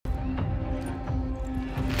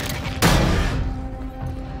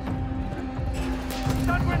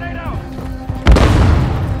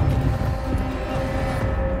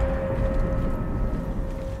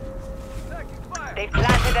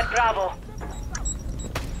Bravo.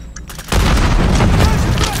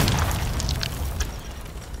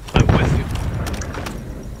 I'm with you.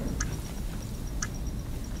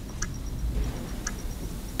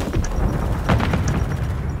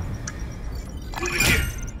 Moving here.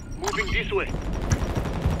 Moving this way.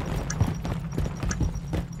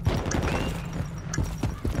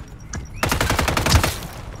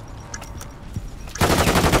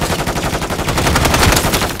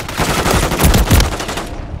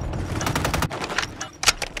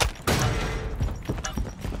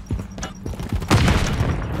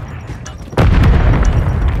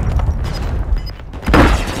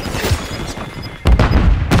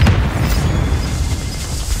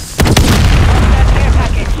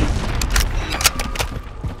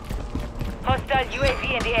 UAV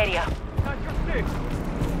in the area.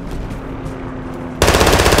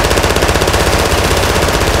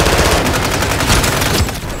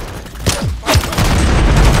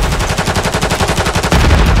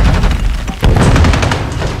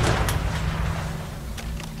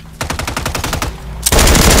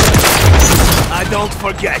 I don't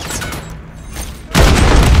forget.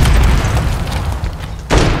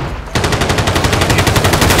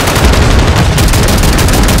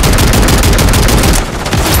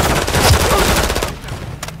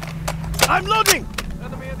 I'm loading!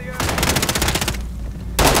 Enemy in the air.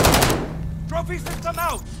 Trophy system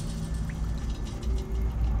out!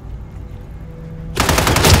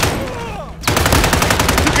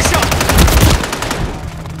 Took a shot!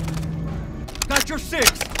 Got your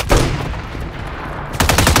six!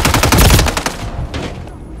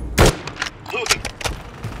 Moving!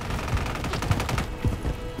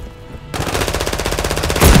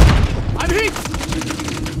 I'm hit!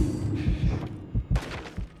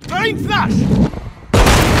 Throwing flash!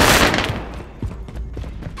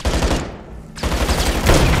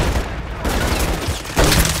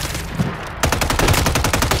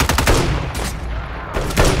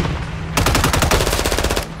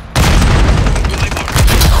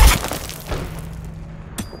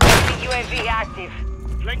 UAV active.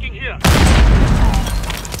 Flanking here.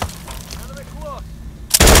 Enemy close.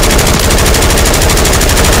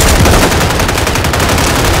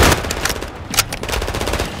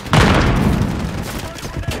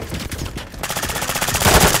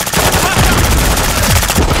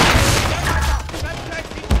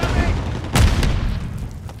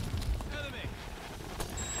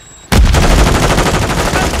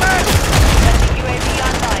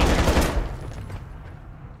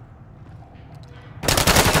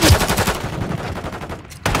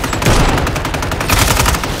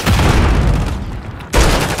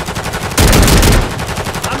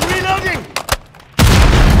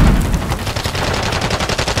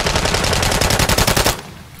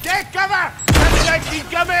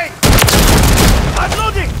 Incoming! I'm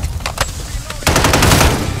loading!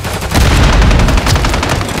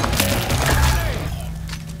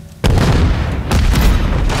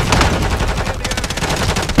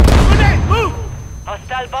 Grenade, move!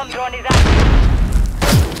 Hostile bomb drone is active.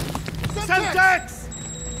 Semtex!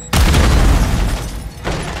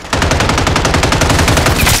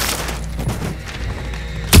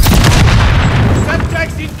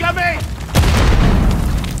 Semtex incoming!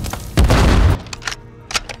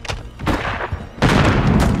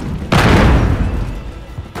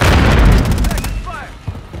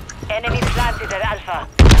 Enemy planted at Alpha.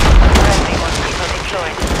 Friendly mosquito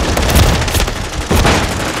deployed.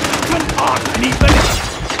 Come on, I need medics!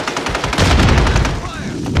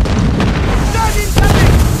 Stand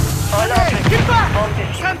incoming! All open. Get back! Bomb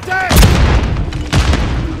defused. Semtex!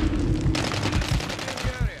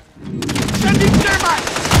 Sending thermite!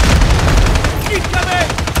 Incoming!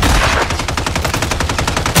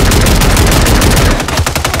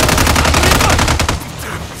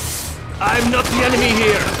 I'm not the enemy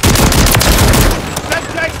here!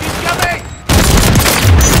 Semtex incoming!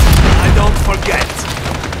 I don't forget!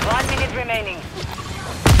 1 minute remaining.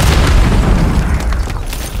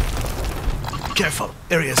 Careful,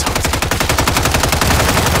 area's hot.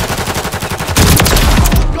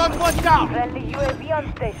 Got one down! Friendly UAV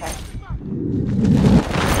on station.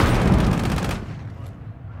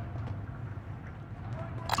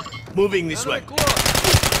 Moving this way.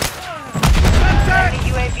 Friendly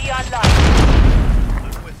UAV online.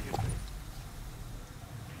 I'm with you.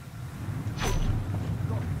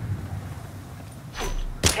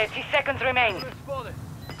 30 seconds remain.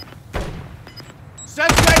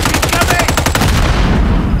 Semtex incoming!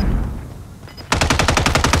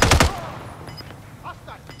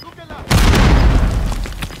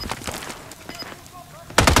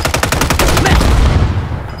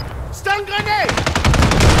 Stun grenade!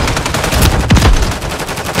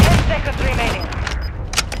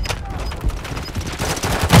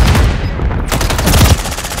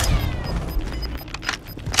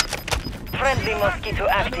 Friendly Mosquito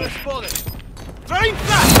active. Throwing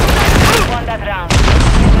flash! Won that round.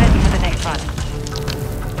 Get ready for the next one.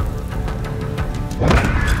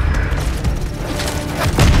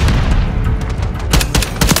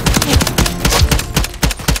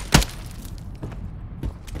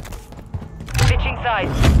 Switching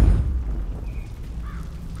sides.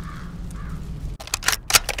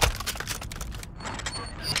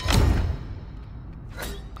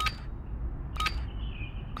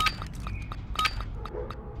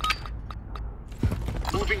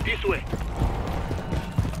 Moving this way.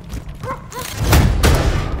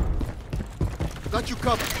 Got you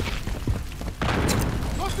covered.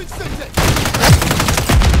 Hostage sensei.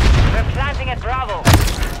 We're planting at Bravo.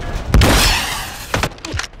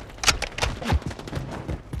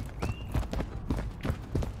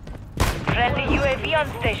 Friendly UAV on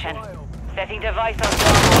station. Setting device on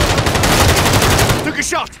Bravo. Took a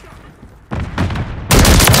shot.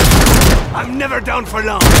 I'm never down for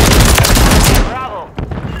long. Bravo.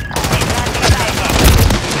 Planting at Alpha.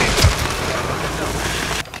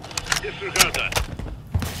 Disregard that.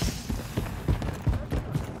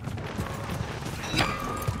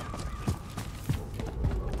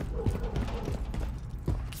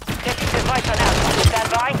 Setting device on Alpha. Stand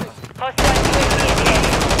by. Hostile UAV in the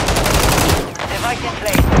area. Device in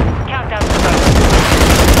place. Countdown to start.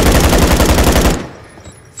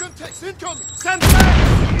 Semtex incoming!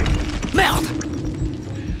 Semtex! Merde!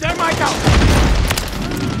 Thermite out!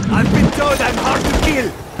 I've been told I'm hard to kill!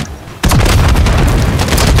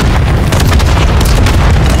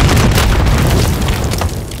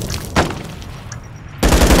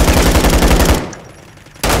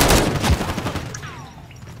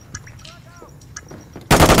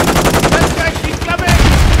 Semtex incoming!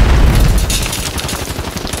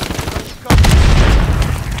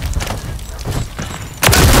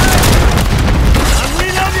 I'm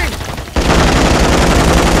reloading!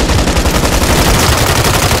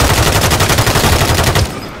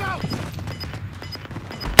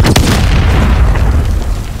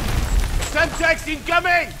 Semtex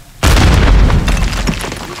incoming!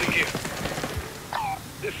 Moving here.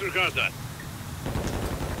 Disregard that.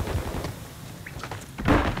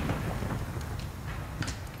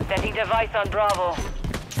 Setting device on Bravo.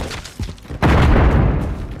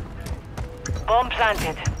 Bomb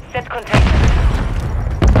planted. Set containment.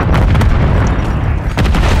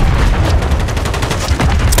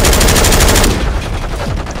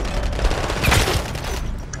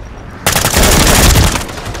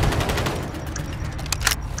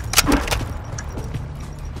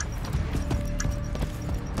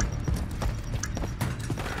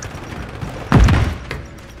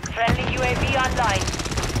 Friendly UAV online.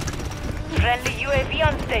 Friendly UAV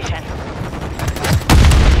on station.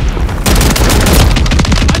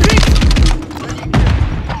 I'm hit!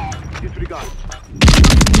 Disregard.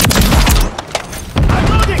 I'm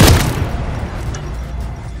loading!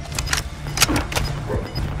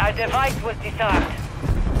 Our device was disarmed.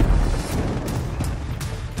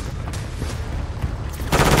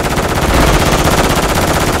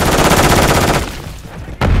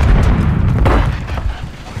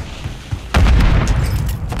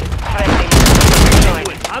 Friendly.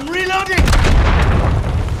 Destroyed. I'm reloading!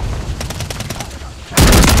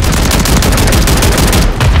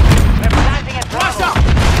 We're planting at What's Bravo. up?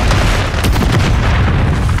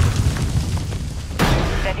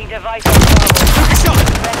 Setting device on Bravo. Took a shot!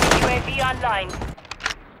 Friendly UAV online.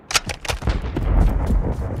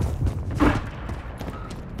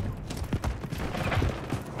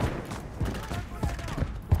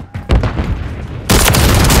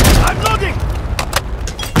 I'm loading!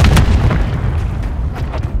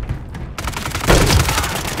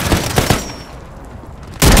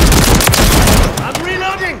 I'm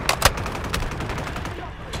reloading!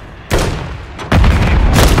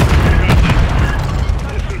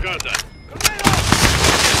 Disregard that.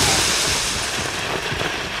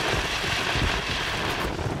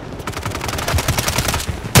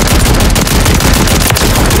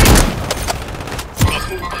 Got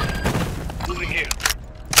movement. Moving here.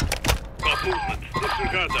 Got movement.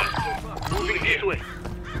 Disregard that. Moving this way.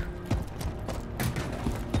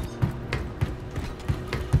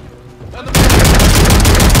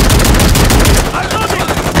 I'm loading!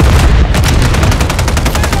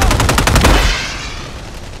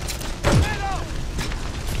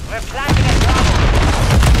 We're planting at Bravo.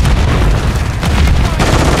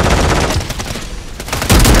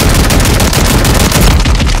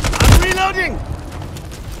 I'm reloading!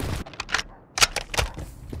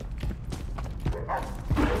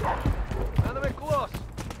 Enemy close!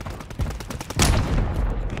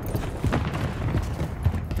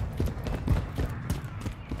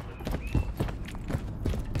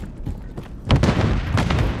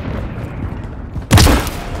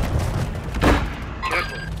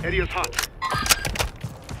 careful. Area's hot.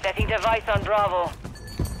 Setting device on Bravo.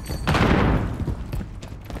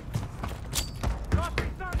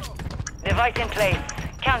 Device in place.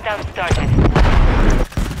 Countdown started.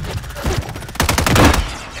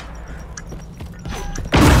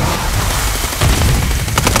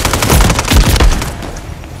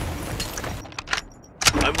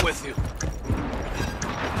 I'm with you.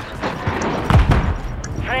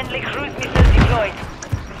 Friendly cruise missile deployed.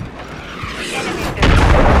 The enemy's deployed.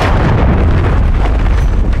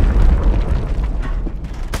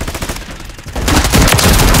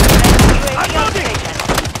 UAV on station.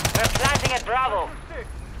 We're planting at Bravo.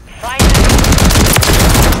 Find them.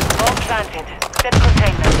 Bomb planted. Set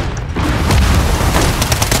containment.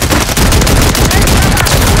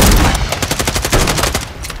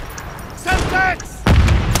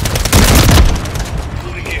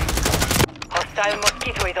 Moving here. Hostile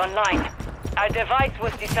Mosquitoid online. Our device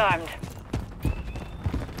was disarmed.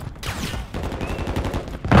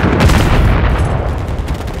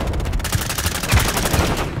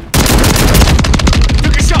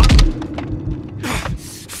 Took a shot.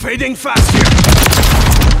 Fading fast here.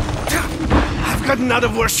 I've gotten out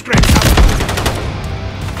of worse scrapes.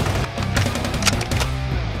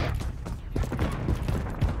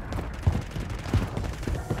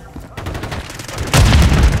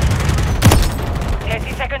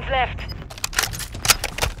 Seconds left.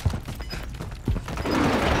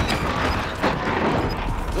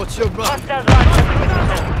 What's your back? Hostiles launch a cruise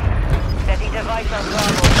missile. Setting device on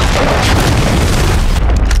Bravo.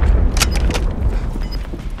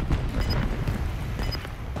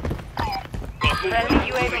 Friendly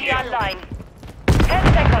UAV online. 10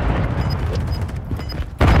 seconds.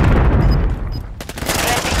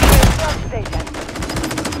 Friendly UAV on station.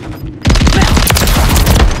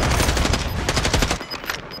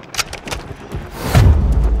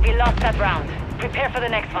 We lost that round. Prepare for the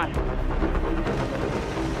next one.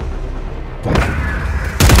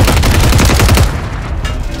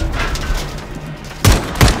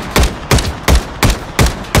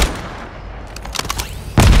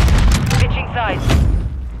 Switching sides.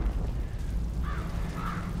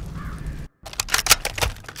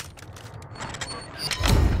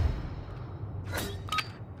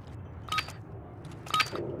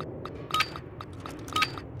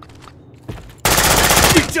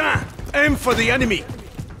 Putain! Aim for the enemy!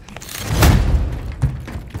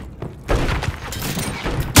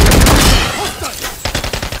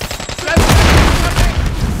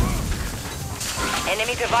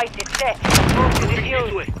 Enemy device is set. Move to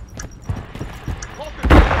defuse.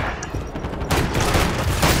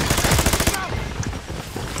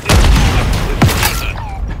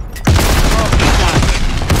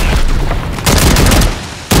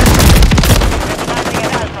 Planting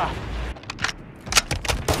at Alpha.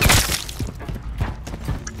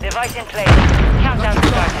 Device in place. Countdown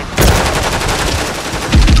started.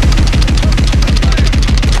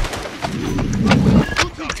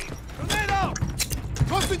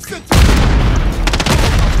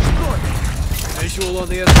 Visual on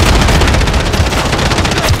the other side.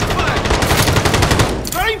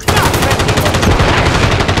 Very fast!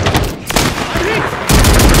 I'm hit!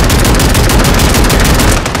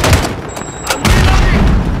 I'm reloading!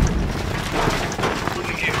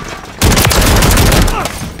 Moving here.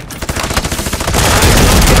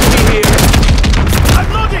 I'm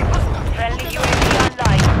loading! Friendly UAV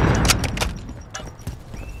online.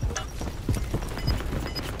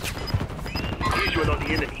 Visual on the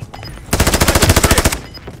enemy.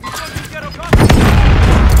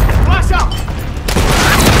 Flash out!